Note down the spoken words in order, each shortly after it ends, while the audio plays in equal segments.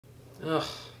Ugh.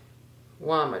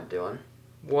 What am I doing?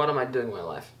 What am I doing with my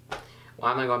life?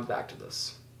 Why am I going back to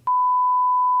this?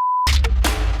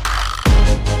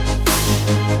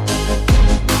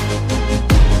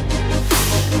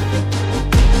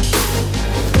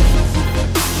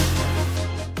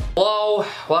 Hello,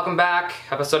 welcome back.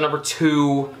 Episode number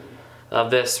 2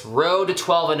 of this Road to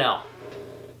 12-0.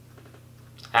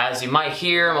 As you might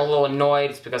hear, I'm a little annoyed.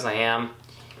 It's because I am.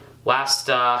 Well,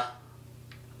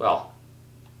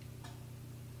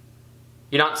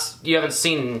 you haven't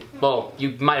seen, well,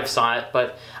 you might have saw it,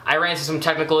 but I ran into some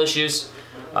technical issues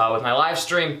with my live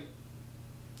stream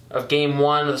of Game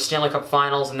 1 of the Stanley Cup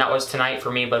Finals, and that was tonight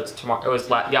for me, but it's tomorrow. It was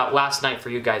last night for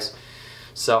you guys.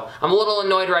 So I'm a little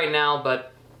annoyed right now,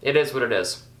 but it is what it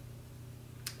is.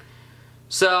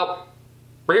 So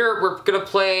we're gonna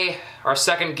play our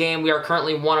second game. We are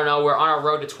currently 1-0. We're on our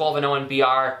road to 12-0 in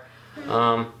BR.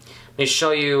 Let me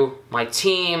show you my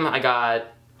team. I got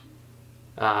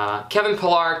Kevin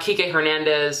Pillar, Kike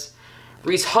Hernandez.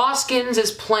 Rhys Hoskins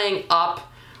is playing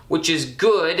up, which is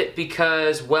good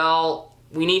because, well,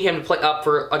 we need him to play up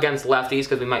against lefties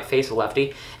because we might face a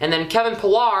lefty. And then Kevin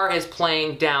Pillar is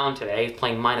playing down today. He's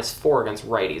playing -4 against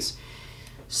righties.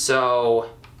 So,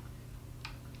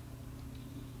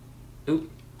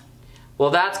 well,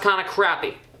 that's kind of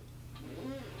crappy.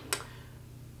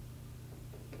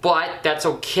 But that's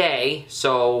okay.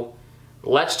 So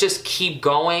let's just keep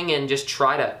going and just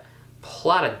try to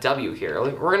plot a W here.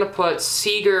 We're going to put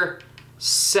Seager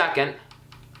second.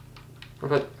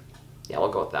 Yeah, we'll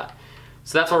go with that.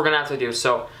 So that's what we're going to have to do.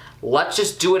 So let's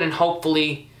just do it and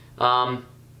hopefully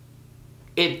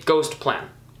it goes to plan.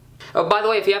 Oh, by the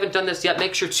way, if you haven't done this yet,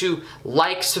 make sure to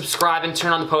like, subscribe, and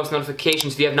turn on the post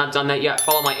notifications if you have not done that yet.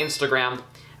 Follow my Instagram.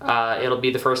 It'll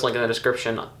be the first link in the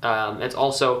description. It's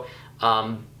also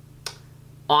on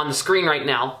the screen right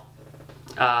now.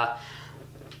 Yeah,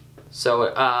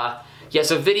 so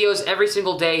videos every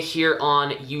single day here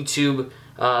on YouTube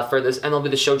for this MLB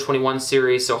The Show 21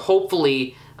 series. So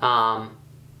hopefully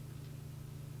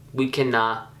we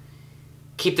can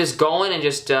keep this going and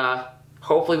just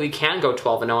hopefully we can go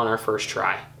 12-0 on our first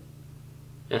try.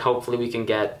 And hopefully we can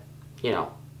get, you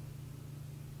know,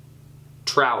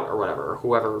 Trout or whatever, or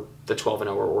whoever the 12-0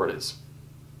 reward is.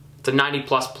 It's a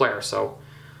 90-plus player, so.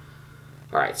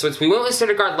 Alright, so we went with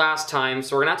Syndergaard last time,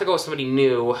 so we're going to have to go with somebody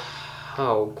new.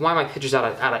 Oh, why are my pitchers out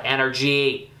of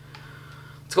energy?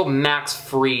 Let's go Max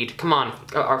Fried. Come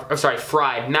on. Sorry,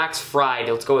 Fried. Max Fried.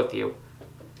 Let's go with you.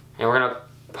 And we're going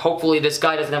to, hopefully this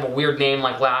guy doesn't have a weird name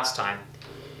like last time.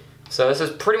 So this is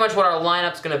pretty much what our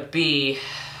lineup's going to be.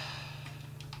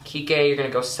 Kike, you're going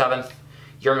to go 7th.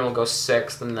 Yerman will go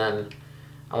 6th, and then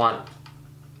I want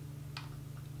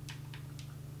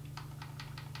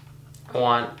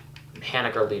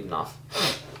Haniger leading off.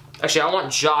 Actually, I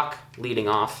want Jock leading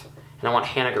off, and I want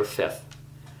Haniger 5th.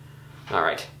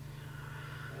 Alright.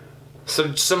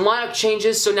 So some lineup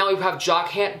changes. So now we have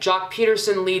Jock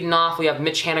Peterson leading off. We have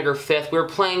Mitch Haniger 5th. We're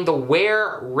playing the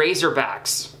Ware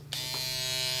Razorbacks.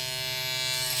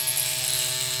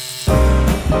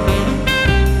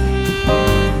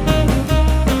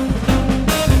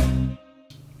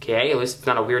 Okay, at least it's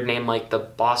not a weird name like the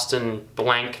Boston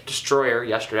Blank Destroyer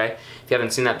yesterday. If you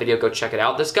haven't seen that video, go check it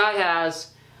out. This guy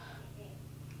has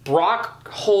Brock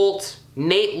Holt,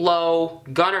 Nate Lowe,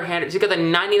 Gunnar Henderson. He's got the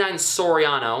 99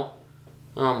 Soriano.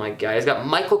 Oh my god. He's got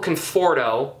Michael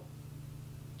Conforto,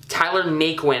 Tyler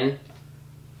Naquin.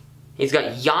 He's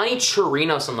got Yanni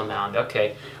Chirinos on the mound.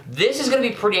 Okay, this is going to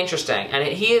be pretty interesting. And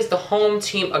he is the home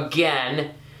team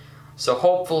again. So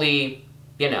hopefully,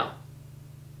 you know,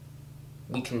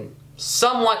 we can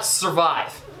somewhat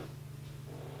survive.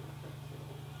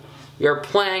 We are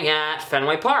playing at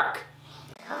Fenway Park.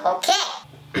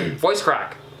 Okay. Voice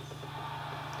crack.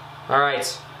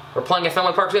 Alright, we're playing at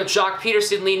Fenway Park. We have Jock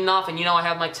Peterson leading off, and you know I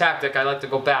have my tactic. I like to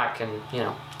go back and, you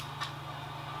know.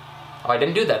 Oh, I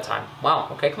didn't do that time. Wow,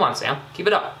 okay, come on, Sam. Keep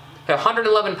it up. Okay,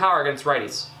 111 power against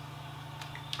righties.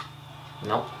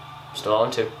 Nope, still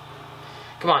 0-2.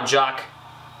 Come on, Jock.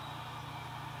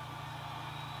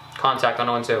 Contact on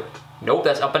 0-2. Nope,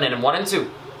 that's up and in, and 1-2.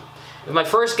 It's my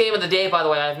first game of the day, by the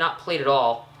way. I have not played at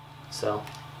all. So,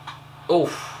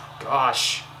 oof,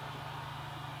 gosh.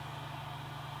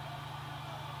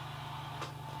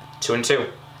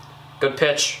 2-2. Good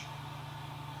pitch.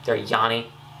 There,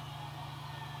 Yanni.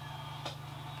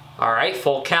 All right,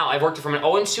 full count. I've worked it from an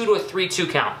 0-2 to a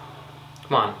 3-2 count.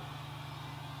 Come on.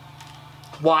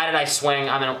 Why did I swing?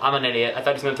 I'm an idiot. I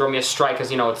thought he was going to throw me a strike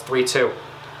because, you know, it's 3-2.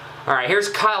 All right, here's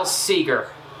Kyle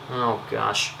Seager. Oh,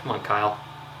 gosh. Come on, Kyle.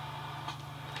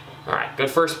 All right,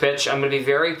 good first pitch. I'm going to be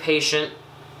very patient,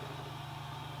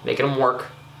 making him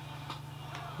work.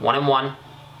 1-1.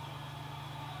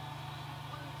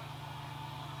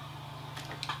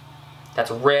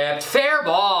 That's ripped. Fair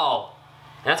ball.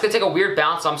 And that's going to take a weird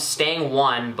bounce, so I'm staying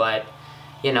 1, but,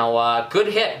 you know, good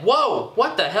hit. Whoa!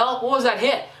 What the hell? What was that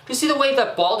hit? Do you see the way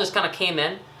that ball just kind of came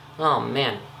in? Oh,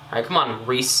 man. All right, come on,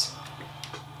 Reese.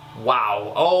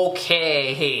 Wow.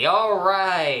 Okay. All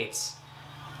right.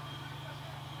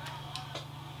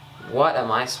 What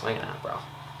am I swinging at, bro?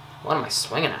 What am I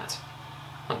swinging at?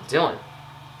 What am I doing?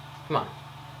 Come on.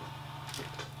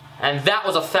 And that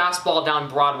was a fastball down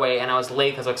Broadway, and I was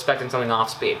late because I was expecting something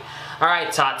off speed. All right,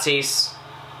 Tatis.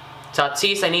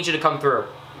 Tatis, I need you to come through.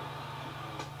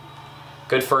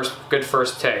 Good first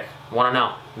take.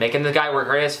 1-0. Making the guy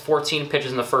work. He has 14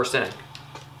 pitches in the first inning.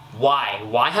 Why?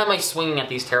 Why am I swinging at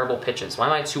these terrible pitches? Why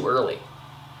am I too early?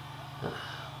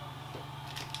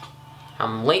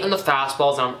 I'm late on the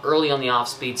fastballs, and I'm early on the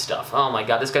off-speed stuff. Oh my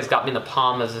god, this guy's got me in the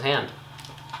palm of his hand.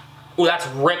 Ooh, that's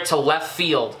ripped to left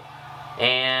field.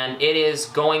 And it is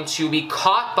going to be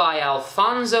caught by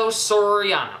Alfonso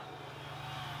Soriano.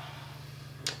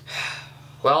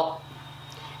 Well,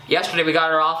 yesterday we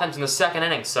got our offense in the second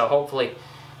inning, so hopefully,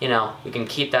 you know, we can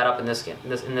keep that up in this game.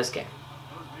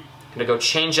 Gonna go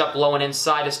change up low and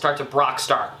inside to start to Brock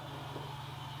start.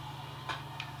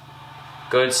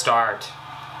 Good start.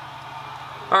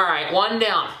 All right, 1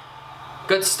 down.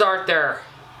 Good start there,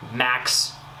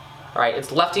 Max. All right,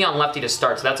 it's lefty on lefty to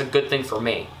start, so that's a good thing for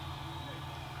me.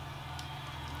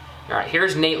 All right,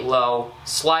 here's Nate Lowe.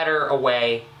 Slider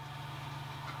away.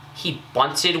 He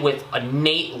bunted with a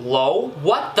Nate Lowe?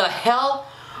 What the hell?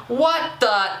 What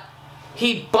the?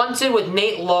 He bunted with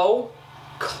Nate Lowe?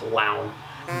 Clown.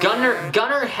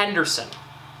 Gunnar Henderson.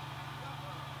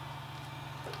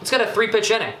 Let's get a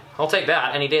 3-pitch inning. I'll take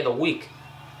that any day of the week.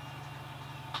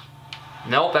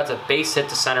 Nope, that's a base hit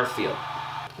to center field.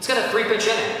 Let's get a 3-pitch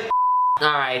inning.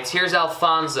 All right, here's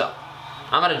Alfonso.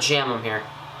 I'm going to jam him here.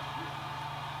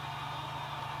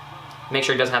 Make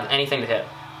sure he doesn't have anything to hit.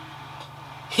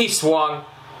 He swung.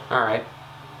 All right.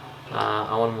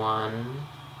 0-1.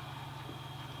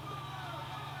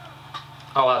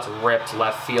 Oh, that's ripped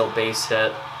left field base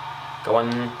hit.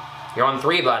 You're on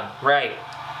 3, bud. Right.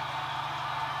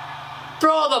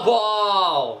 Throw the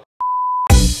ball!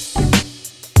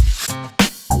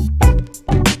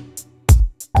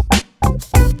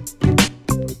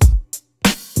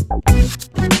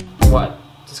 What?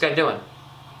 What's this guy doing?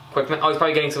 Quickman? Oh, he's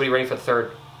probably getting somebody ready for the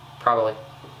third. Probably.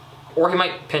 Or he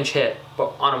might pinch hit.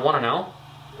 But on a 1-0?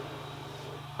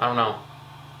 I don't know.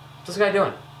 What's this guy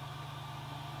doing?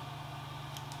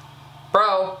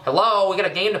 Bro, hello, we got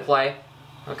a game to play.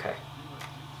 Okay.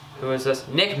 Who is this?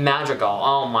 Nick Madrigal.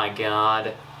 Oh my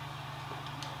god.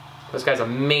 This guy's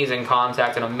amazing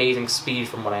contact and amazing speed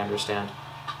from what I understand.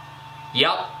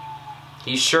 Yep.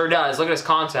 He sure does. Look at his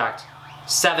contact.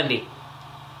 70.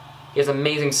 He has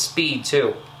amazing speed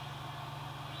too.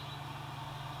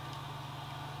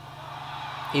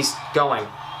 He's going.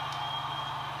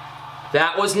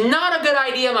 That was not a good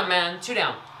idea, my man. 2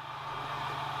 down.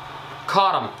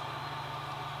 Caught him.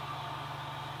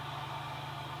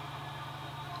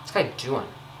 What's this guy doing?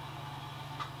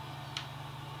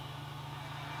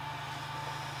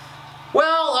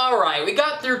 Well, alright. We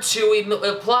got through 2. We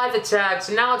applied the tag,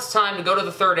 so now it's time to go to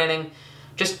the 3rd inning.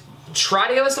 Just try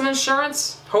to give us some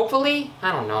insurance, hopefully.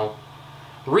 I don't know.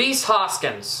 Rhys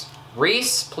Hoskins.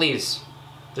 Rhys, please.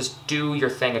 Just do your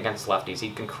thing against lefties. He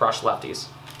can crush lefties.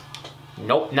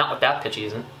 Nope, not with that pitch he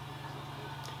isn't.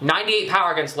 98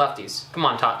 power against lefties. Come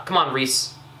on, Todd. Come on,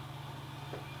 Rhys.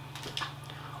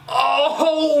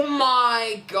 Oh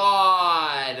my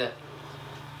god!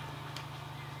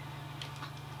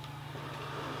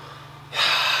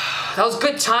 That was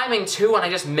good timing too, and I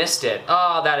just missed it.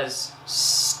 Oh, that is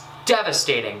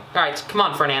devastating. Alright, come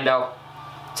on, Fernando.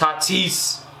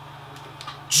 Tatis.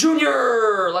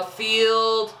 Junior! Left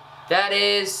field. That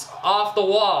is off the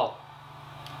wall.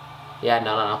 Yeah,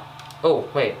 no. Oh,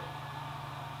 wait.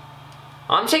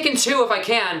 I'm taking 2 if I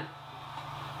can.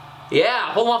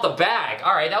 Yeah, pull him off the bag.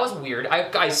 Alright, that was weird.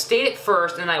 I stayed at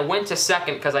first, and I went to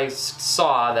second because I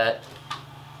saw that.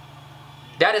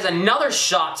 That is another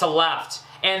shot to left.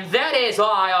 And that is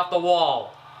high off the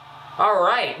wall.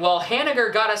 Alright, well,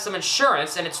 Haniger got us some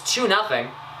insurance, and it's 2-0.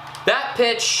 That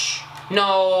pitch,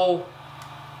 no.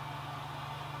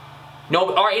 No,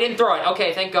 alright, he didn't throw it.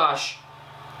 Okay, thank gosh.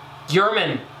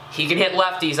 Yerman, he can hit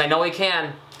lefties. I know he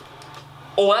can.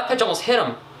 Oh, that pitch almost hit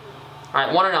him. Alright,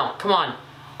 1-0. Come on.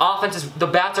 Offense is, the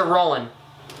bats are rolling.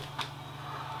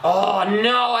 Oh,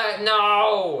 no,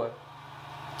 no.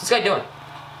 What's this guy doing?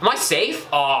 Am I safe?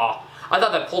 Oh, I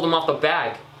thought that pulled him off the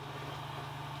bag.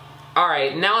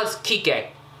 Alright, now it's Kike.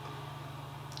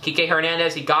 Kike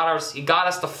Hernandez, he got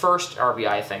us the first RBI,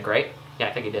 I think, right? Yeah,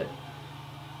 I think he did.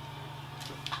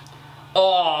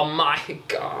 Oh my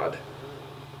God.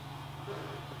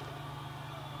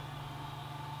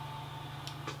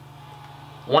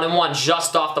 1-1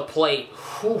 just off the plate.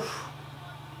 Whew.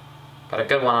 Got a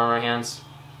good one on our hands.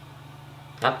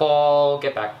 That ball,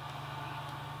 get back.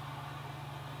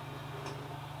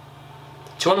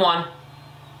 2-1.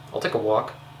 I'll take a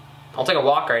walk. I'll take a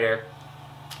walk right here.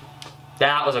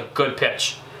 That was a good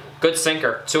pitch. Good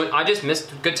sinker. I just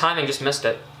missed, good timing, just missed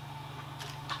it.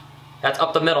 That's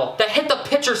up the middle. That hit the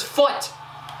pitcher's foot.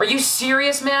 Are you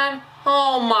serious, man?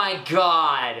 Oh my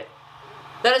God.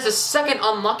 That is the second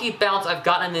unlucky bounce I've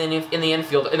gotten in the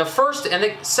infield. In the first and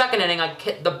the second inning,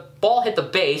 the ball hit the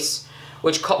base,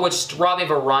 which robbed me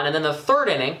of a run. And then the third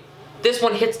inning, this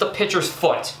one hits the pitcher's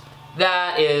foot.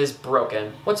 That is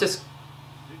broken. What's this?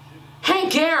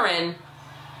 Hank Aaron?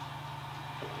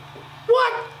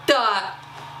 What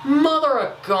the mother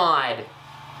of God?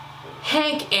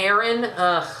 Hank Aaron?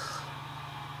 Ugh.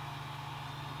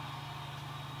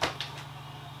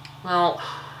 Well,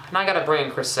 now I gotta bring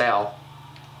in Chris Sale.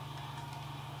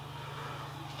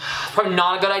 Probably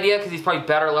not a good idea because he's probably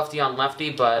better lefty on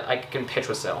lefty, but I can pitch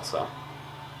with Sale, so.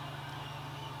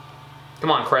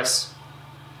 Come on, Chris.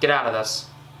 Get out of this.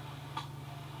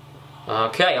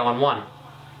 Okay, 0-1.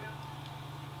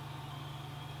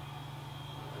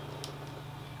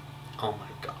 Oh my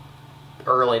God.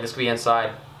 Early, this could be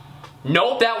inside.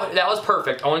 Nope, that was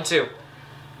perfect. 0-2.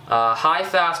 High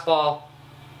fastball.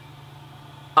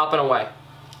 Up and away.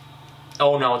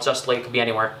 Oh no, it's just late. It could be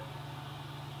anywhere.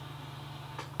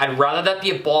 I'd rather that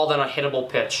be a ball than a hittable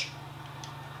pitch.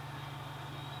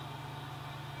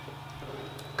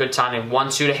 Good timing.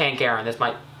 1-2 to Hank Aaron. This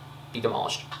might be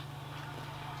demolished.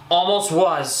 Almost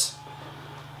was.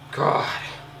 God.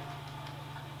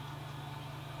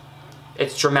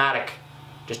 It's dramatic.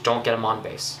 Just don't get him on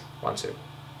base. 1-2.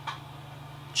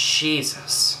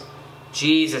 Jesus.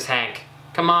 Jesus, Hank.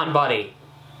 Come on, buddy.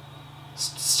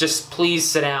 Just please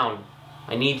sit down.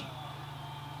 I need...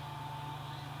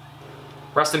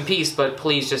 Rest in peace, but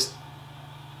please just...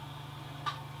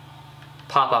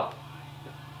 pop up.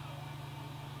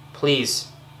 Please.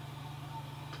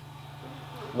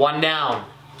 1 down.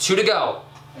 2 to go.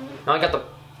 Now I got the...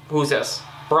 Who's this?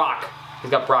 Brock.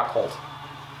 He's got Brock hold.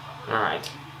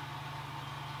 Alright.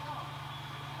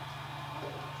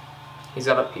 He's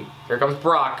got a... Here comes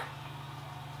Brock.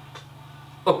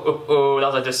 Oh, that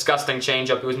was a disgusting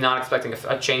changeup. He was not expecting a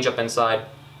changeup inside.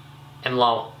 And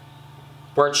low.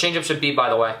 Where a changeup should be, by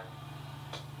the way.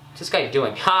 What's this guy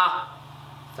doing? Ha!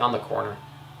 Found the corner.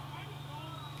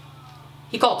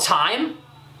 He called time?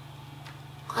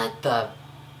 What the...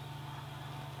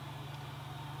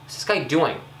 What's this guy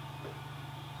doing?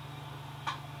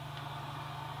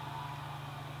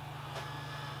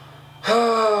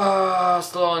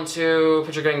 Slow on 2.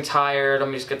 Pitcher getting tired. Let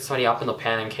me just get somebody up in the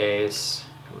pen in case.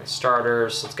 My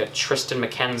starters. Let's get Tristan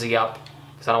McKenzie up.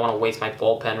 Because I don't want to waste my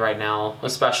bullpen right now.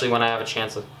 Especially when I have a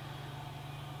chance of...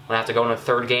 When I have to go in a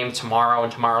third game tomorrow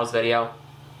in tomorrow's video.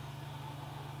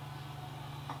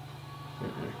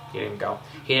 He didn't go.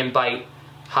 He didn't bite.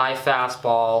 High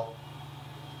fastball.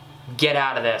 Get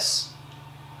out of this.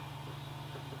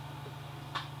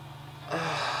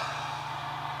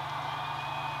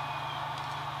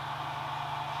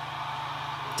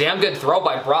 Damn good throw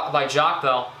by Jock,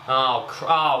 though. Oh,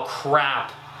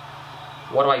 crap.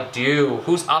 What do I do?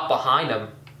 Who's up behind him?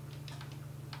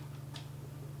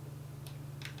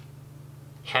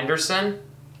 Henderson?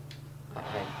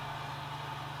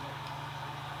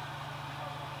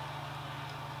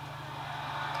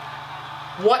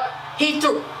 What? He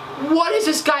threw... What is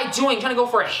this guy doing? Trying to go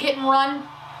for a hit and run?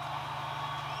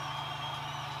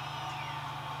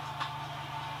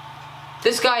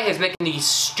 This guy is making the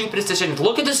stupidest decisions.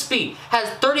 Look at the speed. Has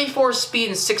 34 speed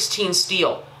and 16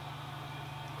 steal.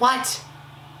 What?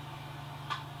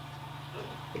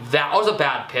 That was a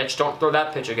bad pitch. Don't throw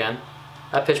that pitch again.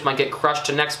 That pitch might get crushed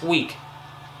to next week.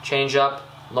 Change up.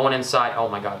 Low and inside. Oh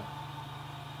my God.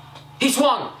 He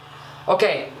swung!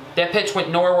 Okay. That pitch went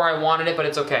nowhere where I wanted it, but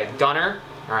it's okay. Gunner.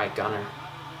 Alright, Gunner.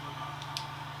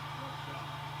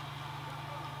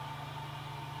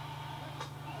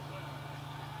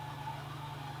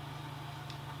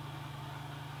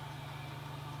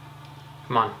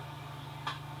 Come on.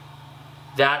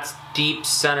 That's deep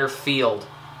center field.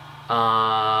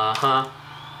 Uh-huh.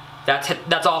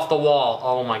 That's off the wall.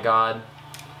 Oh my God.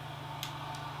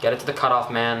 Get it to the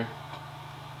cutoff, man.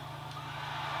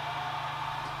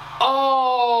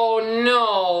 Oh,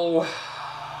 no.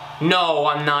 No,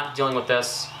 I'm not dealing with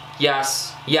this.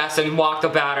 Yes, and walk the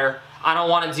batter. I don't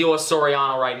want to deal with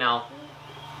Soriano right now.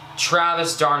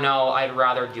 Travis d'Arnaud, I'd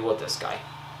rather deal with this guy.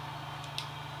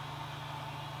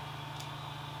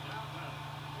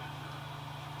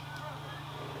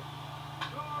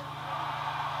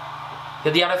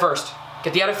 Get the out at first.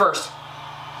 Get the out at first.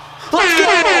 Let's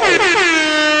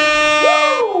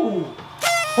go! Woo!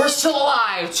 We're still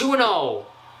alive, 2-0.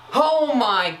 Oh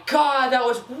my god, that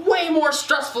was way more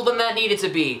stressful than that needed to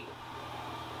be.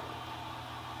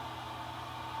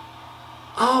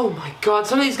 Oh my god,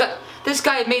 some of these guys, this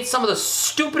guy had made some of the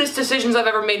stupidest decisions I've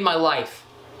ever made in my life.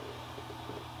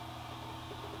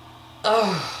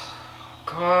 Oh,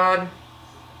 god.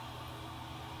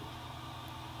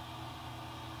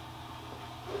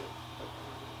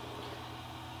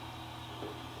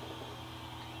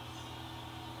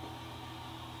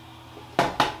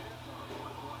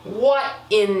 What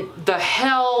in the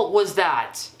hell was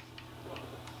that?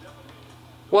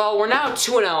 Well, we're now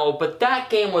 2-0, but that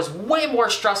game was way more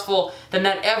stressful than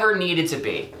that ever needed to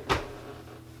be.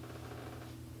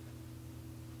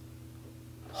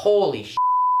 Holy sh**.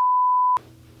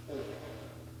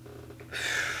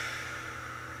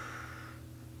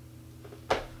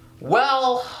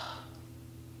 Well,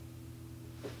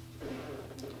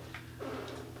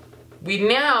 we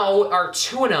now are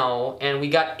 2-0, and we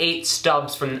got 8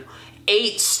 stubs from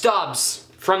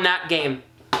that game.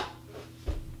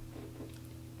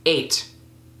 8.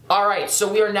 Alright,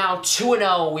 so we are now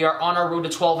 2-0. We are on our road to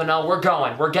 12-0. We're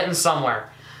going. We're getting somewhere.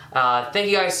 Thank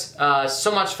you guys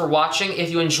so much for watching.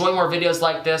 If you enjoy more videos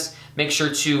like this, make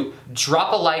sure to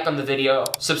drop a like on the video,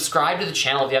 subscribe to the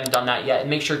channel if you haven't done that yet,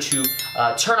 and make sure to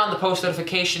turn on the post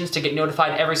notifications to get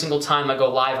notified every single time I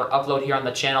go live or upload here on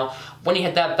the channel. When you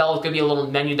hit that bell, it's going to be a little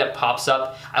menu that pops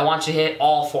up. I want you to hit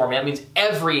all for me. That means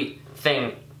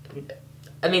everything.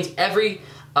 That means every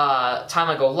time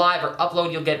I go live or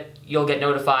upload, you'll get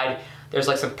notified. There's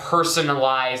like some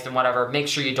personalized and whatever. Make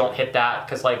sure you don't hit that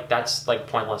because like that's like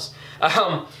pointless.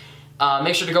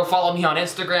 Make sure to go follow me on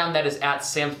Instagram. That is at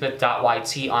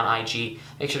samsmith.yt on IG.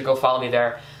 Make sure to go follow me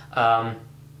there. Have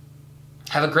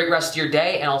a great rest of your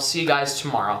day, and I'll see you guys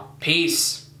tomorrow.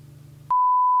 Peace.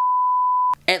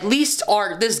 At least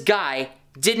this guy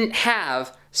didn't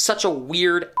have such a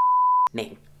weird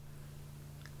name.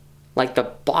 Like the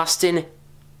Boston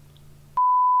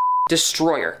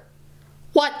Destroyer.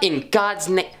 What in God's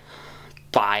name?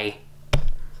 Bye.